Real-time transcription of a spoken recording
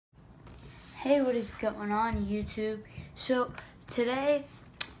Hey, what is going on, YouTube? So today,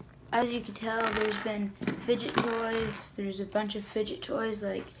 as you can tell, there's been fidget toys. There's a bunch of fidget toys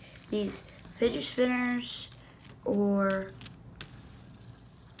like these fidget spinners or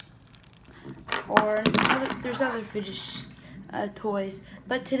there's other fidget toys.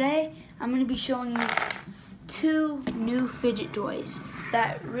 But today, I'm going to be showing you two new fidget toys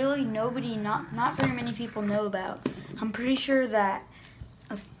that really not very many people know about. I'm pretty sure that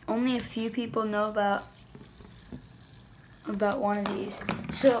only a few people know about one of these.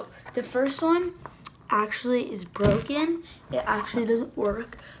 So the first one actually is broken. It actually doesn't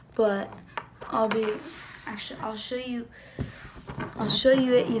work, but I'll show you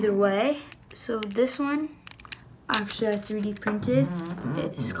it either way. So this one actually I 3D printed.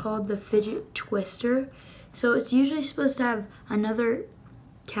 It's called the Fidget Twister. So it's usually supposed to have another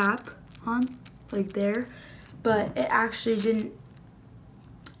cap on, like there, but it actually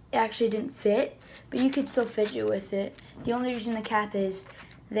didn't fit, but you could still fidget with it. The only reason the cap is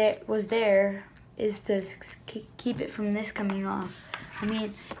to keep it from this coming off. I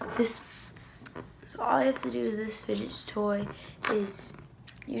mean, so all you have to do is this fidget toy is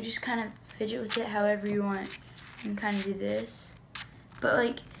you just kind of fidget with it however you want. You can kind of do this, but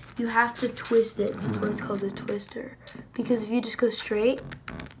like you have to twist it. That's why it's called a twister, because if you just go straight,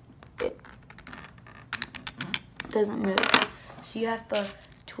 it doesn't move. So you have to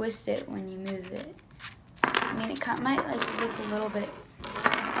twist it when you move it. I mean, it might like look a little bit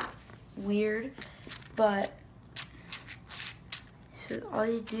weird, but so all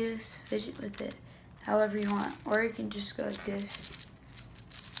you do is fidget with it however you want, or you can just go like this.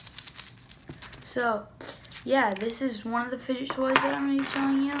 So yeah, this is one of the fidget toys that I'm going to be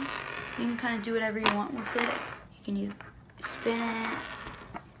showing you. You can kind of do whatever you want with it. You can either spin it,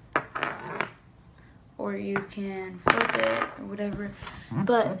 or you can flip it, or whatever.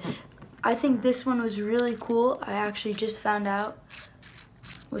 But I think this one was really cool. I actually just found out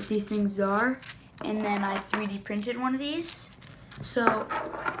what these things are, and then I 3D printed one of these. So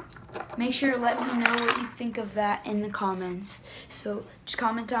make sure to let me know what you think of that in the comments. So just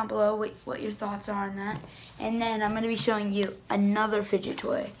comment down below what your thoughts are on that. And then I'm going to be showing you another fidget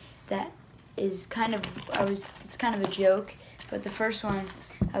toy that is it's kind of a joke, but the first one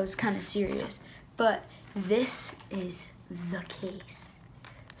I was kind of serious. But this is the case.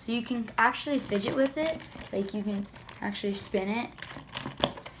 So you can actually fidget with it. Like you can actually spin it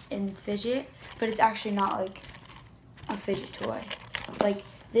and fidget, but it's actually not like a fidget toy. Like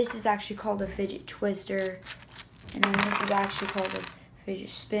this is actually called a fidget twister, and then this is actually called a fidget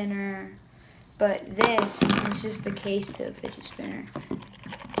spinner. But this is just the case to a fidget spinner.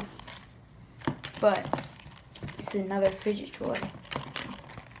 But it's another fidget toy.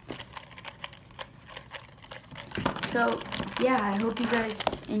 So yeah, I hope you guys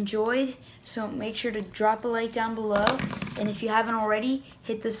enjoyed. So make sure to drop a like down below, and if you haven't already,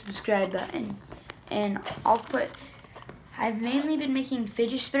 hit the subscribe button. And I've mainly been making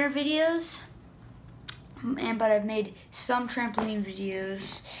fidget spinner videos, but I've made some trampoline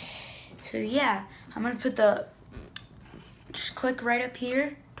videos. So yeah, I'm gonna just click right up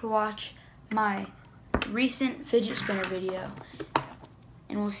here to watch my recent fidget spinner video.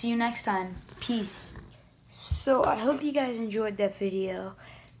 And we'll see you next time. Peace. So I hope you guys enjoyed that video,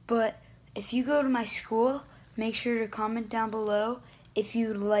 but if you go to my school, make sure to comment down below if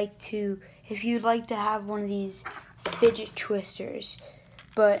you'd like to have one of these fidget twisters,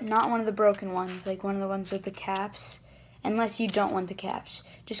 but not one of the broken ones, like one of the ones with the caps. Unless you don't want the caps,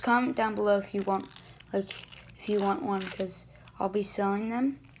 just comment down below if you want one, because I'll be selling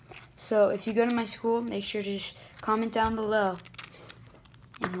them. So if you go to my school, make sure to just comment down below,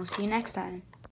 and we'll see you next time.